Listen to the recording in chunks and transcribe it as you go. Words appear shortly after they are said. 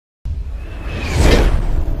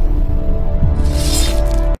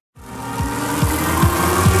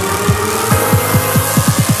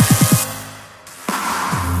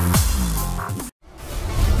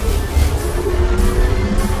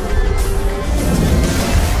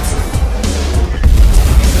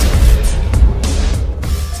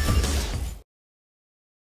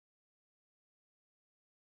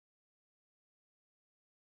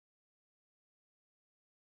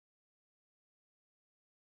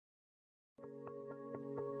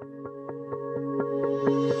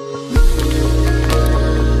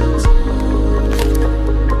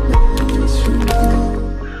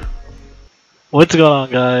What's going on,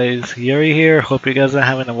 guys? Yuri here. Hope you guys are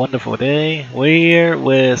having a wonderful day. We're here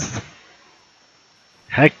with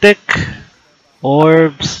HecTic,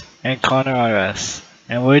 Orbs, and ConnerRS,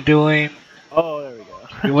 and Oh, there we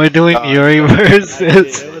go. we're doing Yuri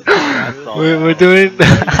Versus. We're doing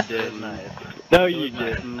No, you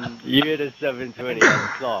didn't. You hit a 720.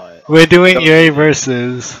 I saw it. we're doing Yuri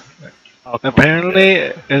Versus. Oh,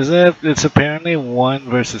 Apparently, it's apparently 1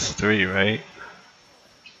 versus 3, right?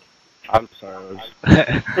 I'm sorry.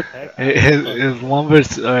 It's 1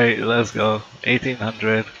 versus. All right, let's go.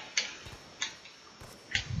 1800.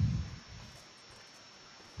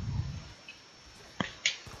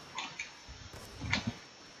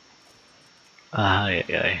 Ay,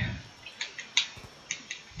 ay.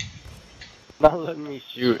 Not letting me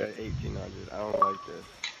shoot at 1800. I don't like this.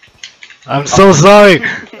 I'm so sorry.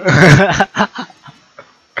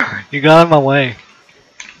 You got in my way.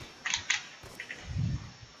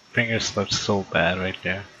 Finger slipped so bad right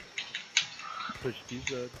there. Push these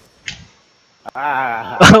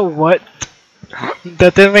up. What?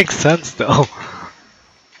 That didn't make sense though.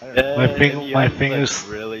 My If fingers.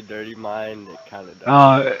 like, really dirty mind. It kind of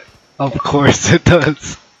does. Of course it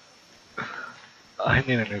does. I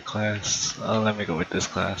need a new class. Let me go with this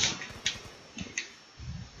class.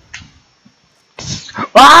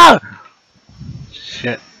 Ah!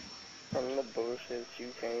 Shit. From the bullshit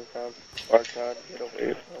you came from, or tried to get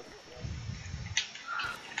away from.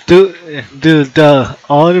 Dude,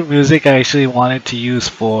 all the music I actually wanted to use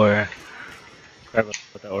for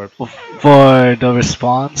the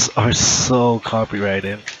response are so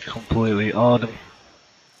copyrighted completely. All the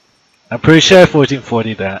I'm pretty sure I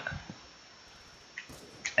 1440 that.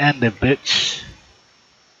 And the bitch.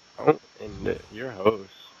 Oh, and your host.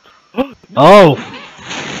 Oh.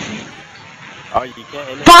 Oh, you can't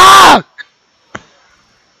end it. Fuck!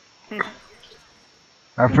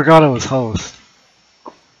 I forgot I was host.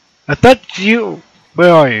 I thought you.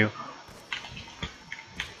 Where are you?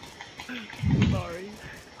 Sorry.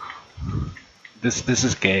 This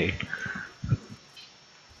is gay.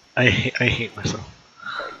 I hate myself.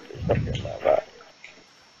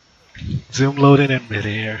 Zoom loading in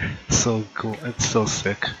midair. So cool. It's so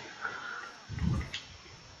sick.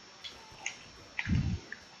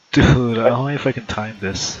 Dude, I don't know if I can time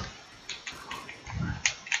this.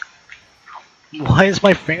 Why is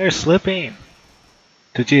my finger slipping?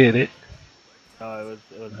 Did you hit it? No, it was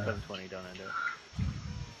 720. Don't end it.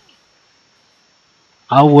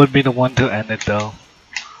 I would be the one to end it though.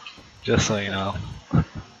 Just so you know.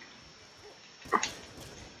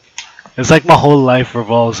 It's like my whole life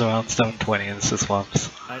revolves around 720 and swaps.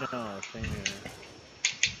 I know, same here.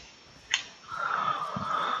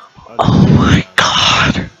 Oh my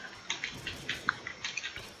god!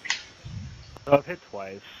 So I've hit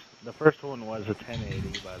twice. The first one was a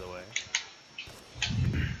 1080, by the way.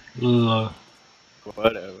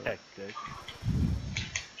 Whatever. Hectic.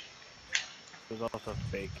 It was also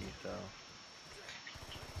fakey, so.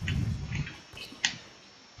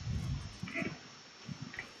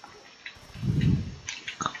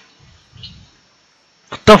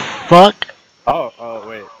 What the fuck? Oh,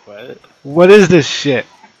 wait, what? What is this shit?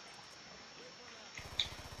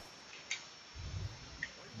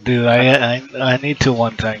 Dude, I need to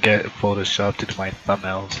one time get Photoshop to do my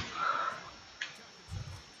thumbnails.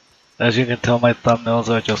 As you can tell, my thumbnails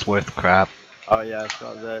are just worth crap. Oh yeah, I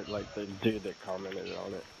saw that, like, the dude that commented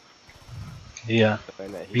on it. Yeah.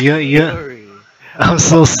 Yeah. I'm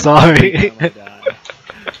so sorry.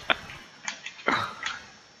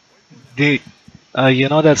 Dude, you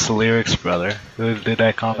know that's Lyrics brother who did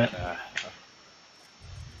that comment? Yeah.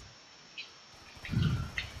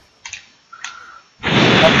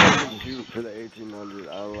 Shoot for the 1800,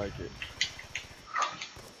 I don't like it.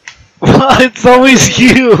 It's always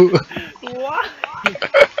you! What?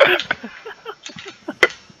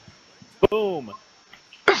 Boom!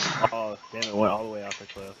 Oh, damn it, went all the way off the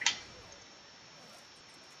cliff.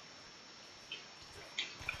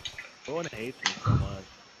 No one hates me so much.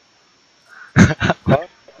 Fuck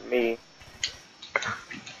me.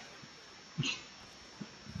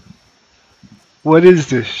 What is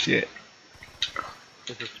this shit?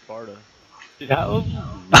 This is Sparta. Dude, how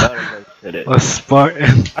none of us hit it? A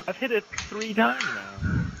Spartan. I've hit it 3 times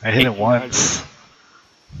now. I hit it once.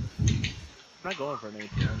 I'm not going for an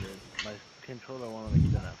 1800. My controller won't let me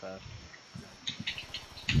spin that fast.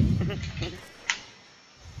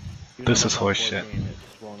 This is horseshit. It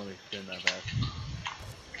just won't let me spin that fast.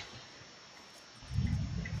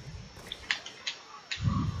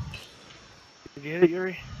 Did you hit it,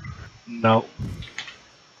 Yuri? No.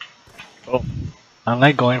 Oh. I'm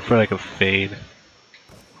like going for like a fade.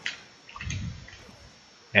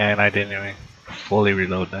 And I didn't even. fully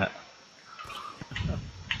reload that.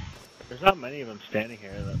 There's not many of them standing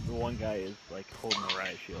here. The one guy is like holding a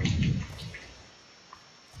riot shield.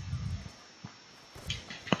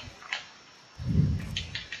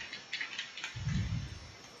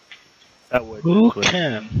 That would. Who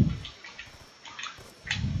can?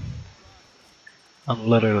 I'm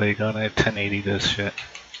literally gonna 1080 this shit.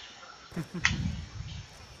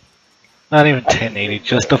 Not even 1080,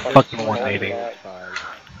 just a fucking 180.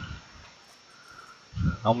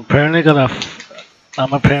 I'm apparently gonna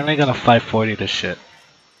 540 this shit.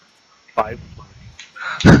 5.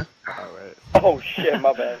 Alright. Oh shit,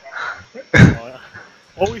 my bad.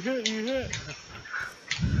 Oh, you hit!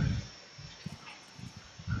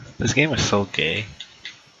 This game is so gay.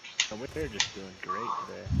 And we're just doing great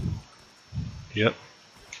today. Yep.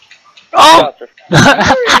 Oh!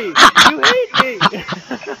 Yuri! You hate me!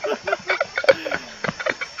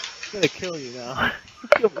 I'm gonna kill you now. You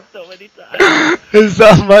killed me so many times. It's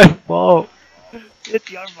not my fault. It's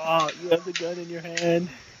your fault. You have the gun in your hand.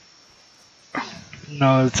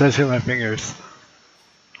 No, it's touching my fingers.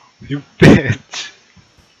 You bitch.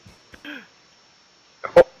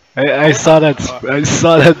 I saw that. I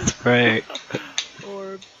saw that spray.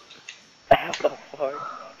 Orbs. What the fuck?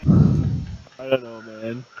 I don't know,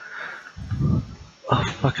 man. Oh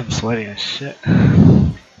fuck! I'm sweating as shit.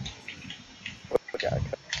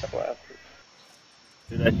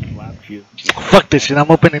 Dude, I slapped you. Fuck this shit!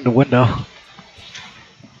 I'm opening the window.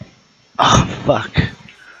 Oh fuck!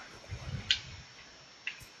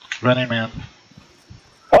 Running man.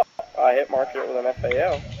 Oh, I hit marked it with an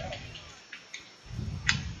FAL.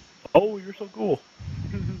 Oh, you're so cool.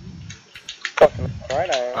 Fucking right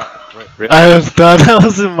I am. Really? I was done. That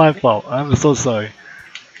wasn't my fault. I'm so sorry.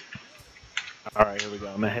 Alright, here we go.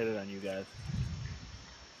 I'm gonna hit it on you guys.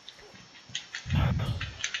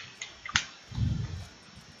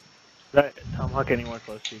 Is that Tomahawk anywhere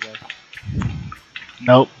close to you guys?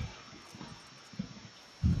 Nope.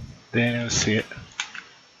 Didn't even see it.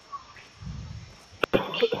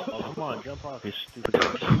 Oh, come on, jump off, you stupid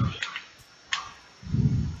bitch.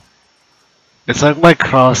 It's like my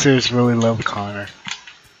crosshairs really love Connor.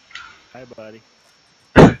 Hi, buddy.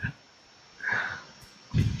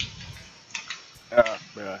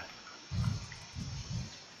 Bruh.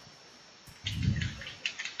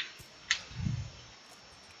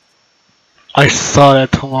 I saw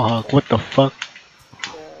that tomahawk. What the fuck?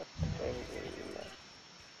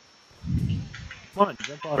 Come on,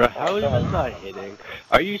 jump off. Bro, how is this not hitting?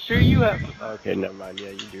 Are you sure you have... Okay, never mind. Yeah,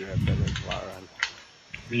 you do have that in flat run.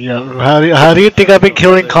 Yeah, how do you think I've been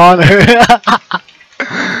killing Connor?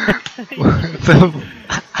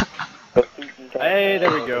 Hey,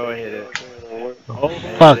 there we go. I hit it. Oh,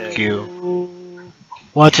 Fuck you.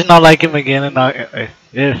 Watch it not like him again and not.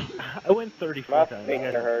 Yeah. I went 34 times. You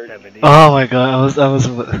guys went 70. Oh my god, I was.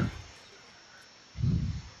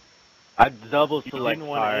 I double You select didn't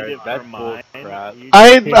want to end fire. it That's for bull mine. crap.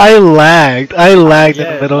 I lagged. I lagged in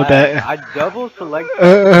the middle of that. I double select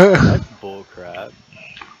fire. That's bull crap.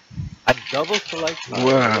 I double select fire.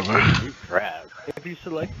 Whatever. You crap. If you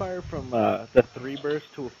select fire from the 3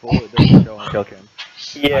 burst to a full, it doesn't show on kill cam.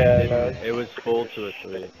 Yeah, no. It was full to a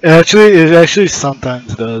 3. It actually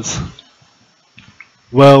sometimes does.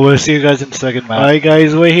 Well, we'll see you guys in the second map. Alright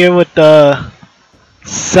guys, we're here with the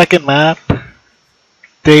second map.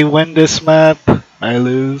 They win this map, I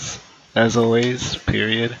lose, as always,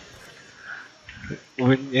 period.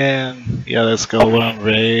 Yeah, let's go, we're on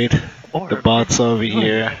raid. The bot's over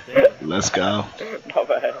here. Let's go. My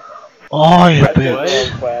bad. Oh, you I did bitch.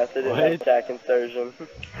 one class, it is an attack insertion.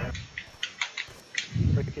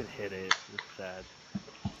 Freaking hit it. It's sad.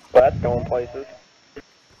 Well, that's going places.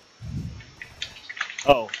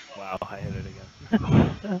 Oh, wow, I hit it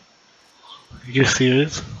again. You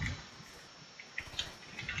serious?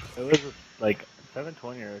 It was like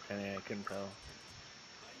 720 or 1080, I couldn't tell.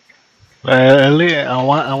 At least I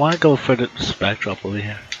want to go for this backdrop over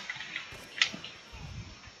here.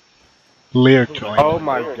 Lear joined. Oh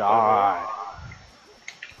my god.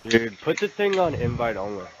 Dude, put the thing on invite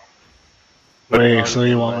only. Wait, so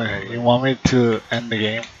you want me to end the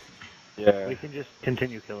game? Yeah. We can just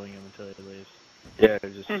continue killing him until he leaves. Yeah,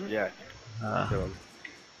 just, yeah. Kill him.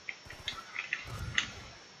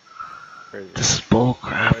 Crazy. This is bull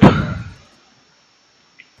crap.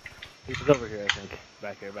 He's over here, I think.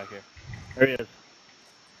 Back here. There he is.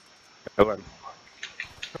 Kill him.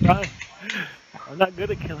 Run! I'm not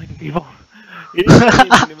good at killing people. He didn't do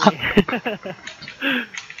anything to me.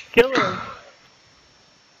 Kill him!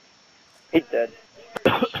 He's dead.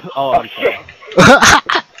 Oh, I'm sorry.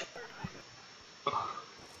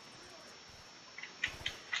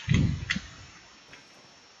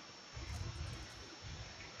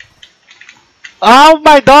 Oh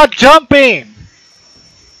my dog jumping!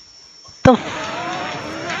 The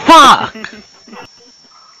fuck?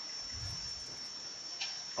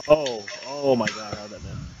 Oh my god, how that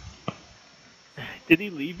missed. Did he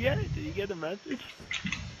leave yet? Did he get a message?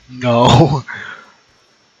 No.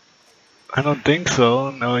 I don't think so.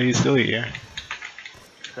 No, he's still here.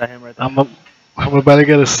 Is that him right there? I'm about to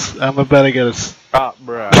get a. I'm about to get a. Ah,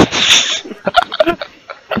 bruh.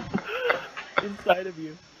 Inside of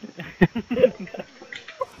you.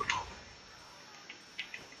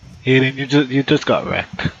 Hayden, you just got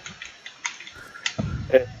wrecked.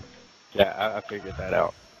 Yeah, I figured that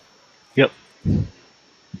out. Yep.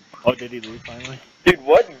 Oh, did he leave finally? Dude,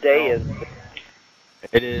 what day is it?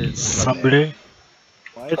 It is Sunday.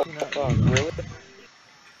 Why is he not? Oh, really?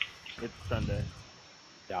 It's Sunday.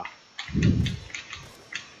 Yeah.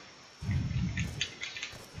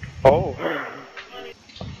 Oh.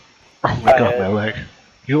 Oh my god, my leg.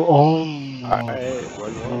 You own. Alright,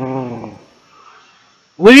 1-1.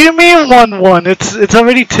 What do you mean 1-1? It's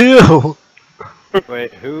already 2.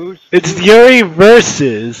 Wait, who's? It's Yuri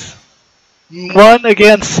Versus 1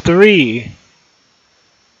 against 3.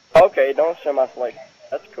 Okay, don't show my flight.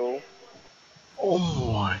 That's cool. Oh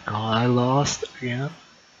my god, I lost again.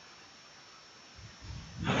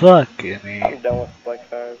 Fucking I'm me. done with flight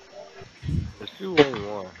cars. Let's do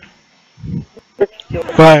 1-1.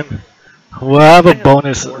 Fine. We'll have a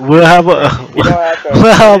bonus. We'll have a. You don't have to.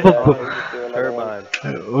 We'll have a. You just do another one.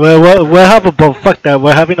 Turbine. We'll have a. Fuck that.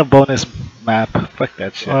 We're having a bonus map. Fuck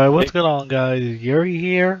that shit. Alright, what's going on, guys? Yuri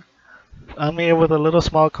here. I'm here with a little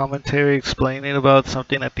small commentary explaining about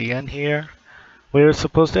something at the end here. We're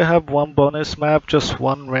supposed to have one bonus map, just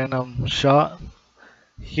one random shot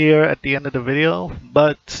here at the end of the video,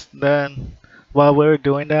 but then while we were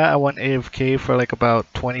doing that, I went AFK for like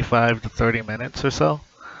about 25 to 30 minutes or so.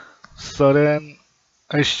 So then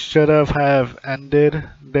I should have ended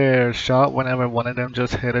their shot whenever one of them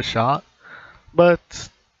just hit a shot, but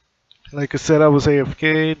like I said, I was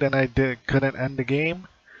AFK, then I couldn't end the game.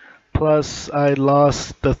 Plus, I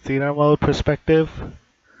lost the theater mode perspective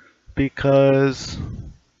because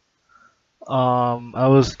I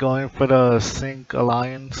was going for the Sync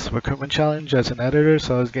Alliance Recruitment Challenge as an editor,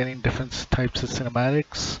 so I was getting different types of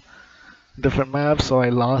cinematics, different maps, so I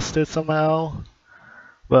lost it somehow.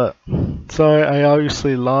 But, sorry, I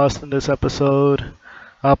obviously lost in this episode.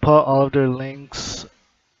 I'll put all of their links,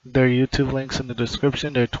 their YouTube links in the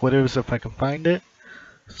description, their Twitters if I can find it.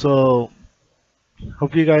 So,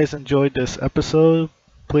 hope you guys enjoyed this episode.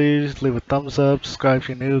 Please leave a thumbs up, subscribe if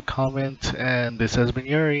you're new, comment, and this has been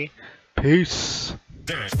Yuri. Peace.